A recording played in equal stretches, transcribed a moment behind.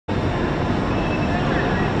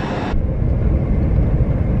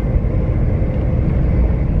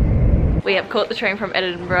We have caught the train from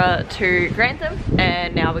Edinburgh to Grantham,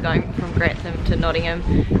 and now we're going from Grantham to Nottingham,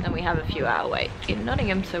 and we have a few hour wait in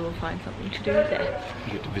Nottingham, so we'll find something to do there.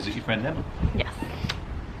 You get to visit your friend Emma. Yes.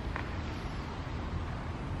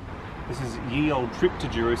 This is Ye Old Trip to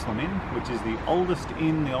Jerusalem Inn, which is the oldest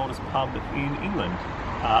inn, the oldest pub in England,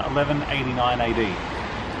 1189 AD.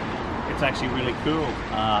 It's actually really cool.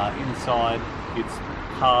 Inside, it's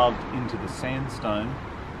carved into the sandstone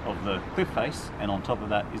of the cliff face, and on top of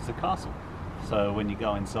that is the castle. So when you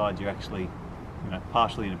go inside, you're actually,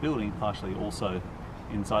 partially in a building, partially also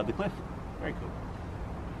inside the cliff. Very cool.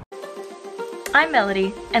 I'm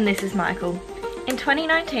Melody, and this is Michael. In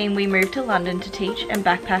 2019, we moved to London to teach and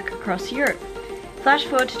backpack across Europe. Flash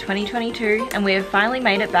forward to 2022, and we have finally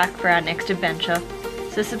made it back for our next adventure.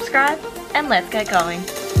 So subscribe, and let's get going.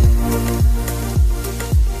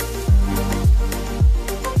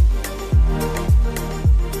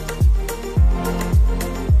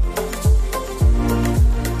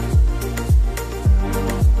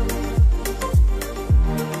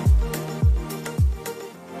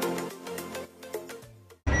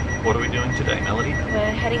 What are we doing today, Melody?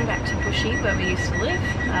 We're heading back to Bushey, where we used to live.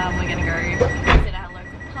 We're going to go visit our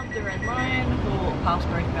local pub, the Red Lion, walk past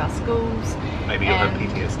both of our schools. Maybe you'll have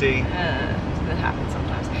PTSD. That happens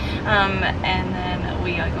sometimes. And then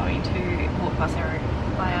we are going to walk past our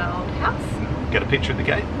old house. Get a picture of the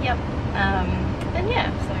gate. Yep. And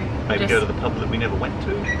yeah, so maybe go to the pub that we never went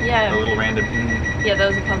to. Yeah. A little random inn. Yeah, there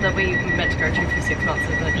was a pub that we meant to go to for 6 months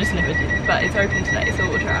and then just never did. But it's open today, so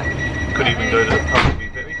we'll try. Could even go to the pub that we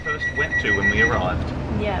very first went to when we arrived.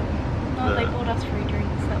 Yeah. No, they bought us free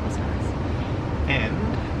drinks. That was nice. And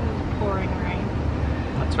it was pouring rain.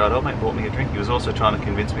 That's right, old mate bought me a drink. He was also trying to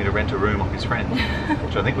convince me to rent a room off his friend,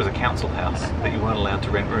 which I think was a council house that you weren't allowed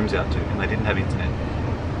to rent rooms out to, and they didn't have internet.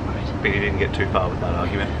 Right. But he didn't get too far with that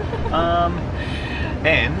argument.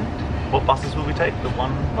 And what buses will we take? The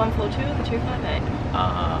 142 or the 258.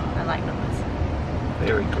 I like numbers.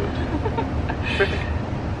 Very good. Terrific.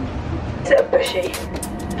 To Bushey.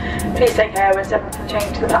 Please take care when stepping from the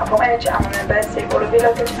train to the platform edge, and remember to take all of your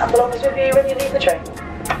luggage and belongings with you when you leave the train.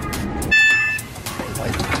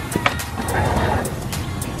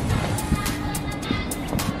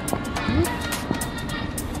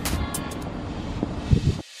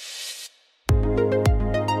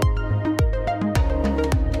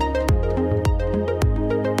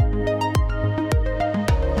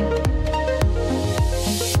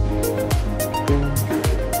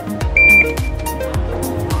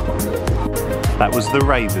 That was the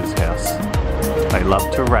raver's house. They love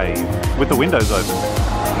to rave with the windows open.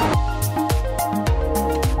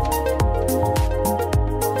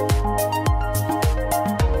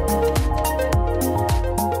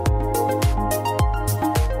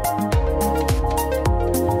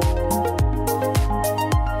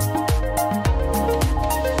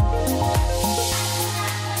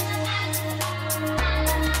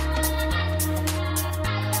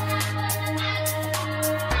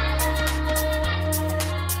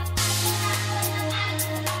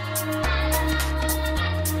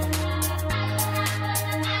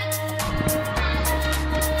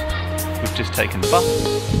 Just taken the bus,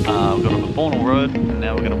 we've got on the Bornal Road, and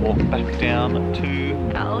now we're going to walk back down to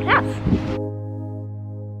our old house.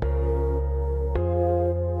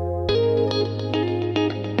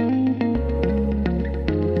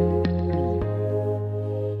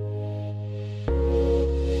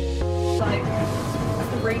 Like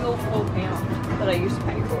 £3 or £4 that I used to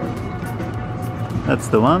pay for it. That's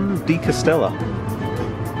the one, Di Castella.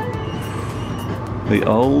 The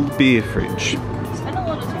old beer fridge.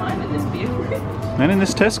 And in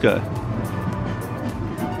this Tesco.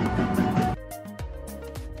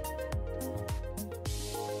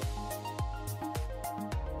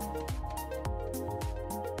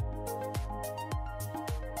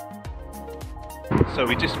 So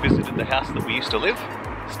we just visited the house that we used to live.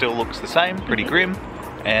 Still looks the same, pretty grim.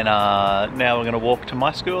 And now we're going to walk to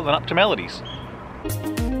my school and up to Melody's.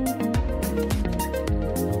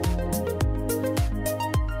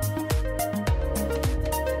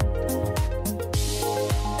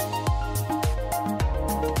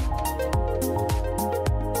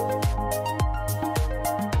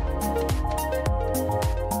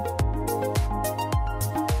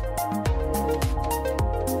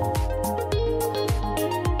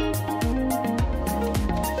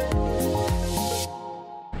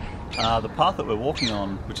 The path that we're walking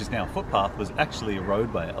on, which is now a footpath, was actually a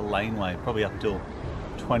roadway, a laneway, probably up till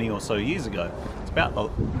 20 or so years ago. It's about the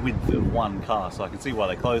width of one car, so I can see why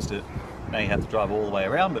they closed it. Now you have to drive all the way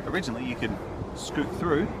around, but originally you could scoot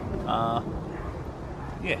through. Yeah,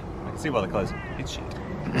 I can see why they closed it. It's shit.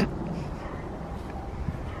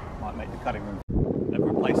 Might make the cutting room. They've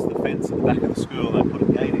replaced the fence at the back of the school and they put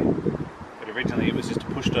a gate in. But originally it was just a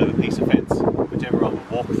pushed over piece of fence, which everyone would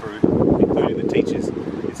walk through, including the teachers.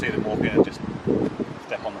 You'd see them walk in and just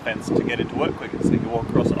step on the fence to get into work quicker, so you could walk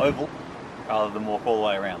across the oval rather than walk all the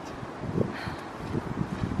way around.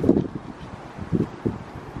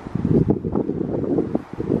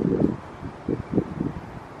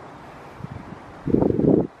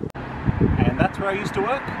 And that's where I used to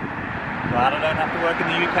work. Glad I don't have to work in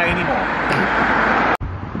the UK anymore.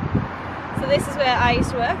 So this is where I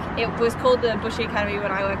used to work. It was called the Bushey Academy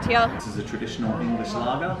when I worked here. This is a traditional English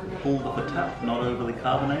lager, pulled off a tap, not overly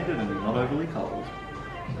carbonated and not overly cold.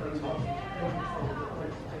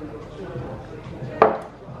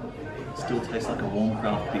 Still tastes like a warm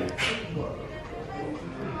craft beer.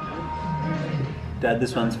 Dad,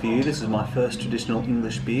 this one's for you. This is my first traditional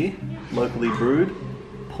English beer, locally brewed,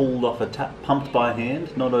 pulled off a tap, pumped by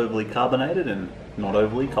hand, not overly carbonated and not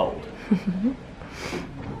overly cold.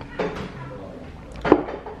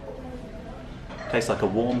 Tastes like a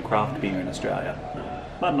warm craft beer in Australia,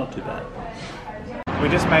 but not too bad. We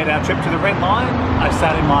just made our trip to the Red Line. I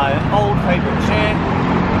sat in my old favourite chair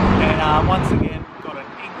and once again got an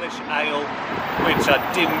English ale, which I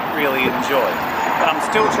didn't really enjoy, but I'm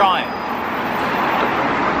still trying.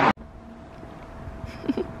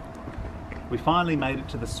 We finally made it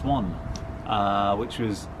to the Swan, which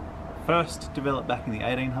was first developed back in the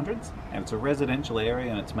 1800s, and it's a residential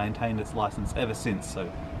area and it's maintained its licence ever since.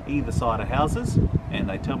 So either side are houses, and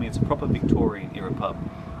they tell me it's a proper Victorian era pub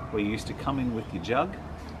where you used to come in with your jug,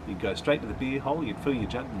 you'd go straight to the beer hole, you'd fill your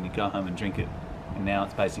jug and you'd go home and drink it. And now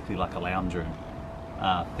it's basically like a lounge room.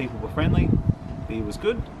 People were friendly, beer was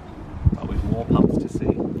good, but with more pubs to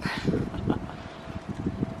see.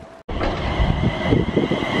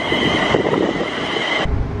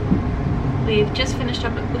 We've just finished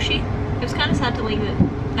up at Bushey. It was kind of sad to leave it.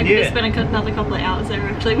 I could have spent another couple of hours there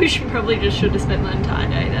actually. We should have spent the entire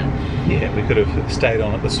day there. Yeah, we could have stayed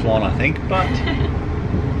on at the Swan, I think, but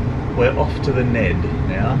we're off to the Ned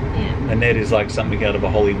now. Yeah. The Ned is like something out of a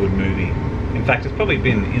Hollywood movie. In fact, it's probably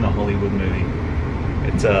been in a Hollywood movie.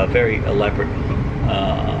 It's a very elaborate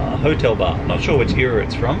hotel bar. Not sure which era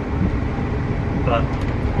it's from, but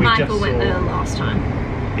Michael went there last time.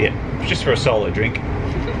 Yeah, just for a solo drink.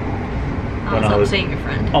 When I was seeing a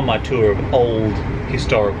friend on my tour of old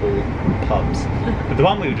historical pubs. But the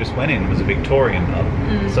one we just went in was a Victorian pub.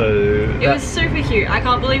 So it was super cute. I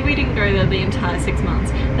can't believe we didn't go there the entire 6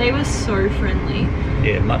 months. They were so friendly.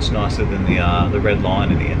 Yeah, much nicer than the Red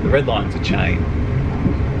Line in the end. The Red Line's a chain.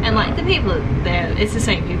 And like the people there, it's the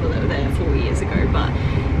same people that were there 4 years ago, but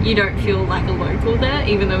you don't feel like a local there,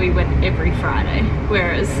 even though we went every Friday.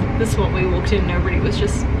 Whereas the Swamp, we walked in, nobody was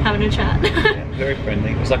just having a chat. Yeah, very friendly.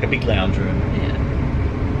 It was like a big lounge room. Yeah.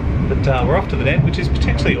 But we're off to the Ned, which is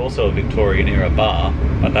potentially also a Victorian era bar,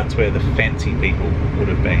 but that's where the fancy people would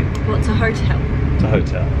have been. Well, it's a hotel. It's a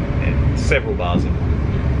hotel. Yeah, several bars in.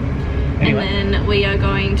 Anyway. And then we are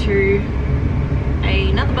going to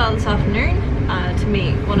another bar this afternoon to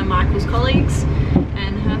meet one of Michael's colleagues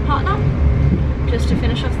and her partner, just to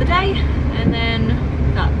finish off the day, and then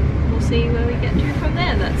we'll see where we get to from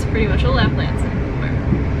there. That's pretty much all our plans at the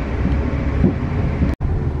moment.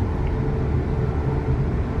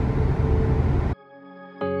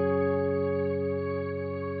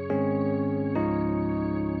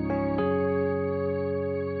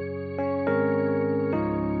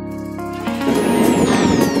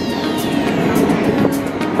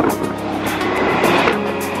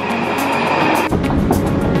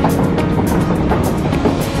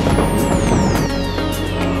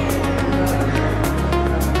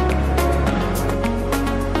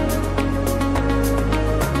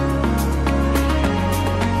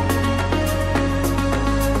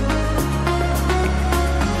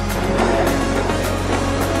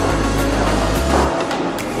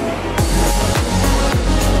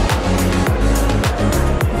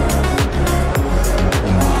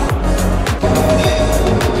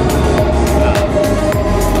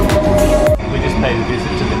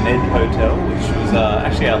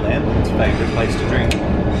 Our landlord's favourite place to drink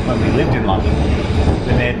when we lived in London.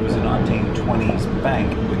 The Ned was a 1920s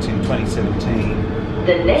bank, which in 2017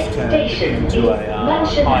 the next turned station into a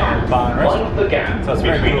high-end bar and restaurant. So it's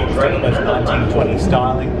very cool. It's got those 1920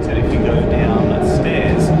 stylings, and if you go down the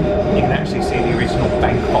stairs, you can actually see the original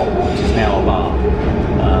bank hall, which is now a bar.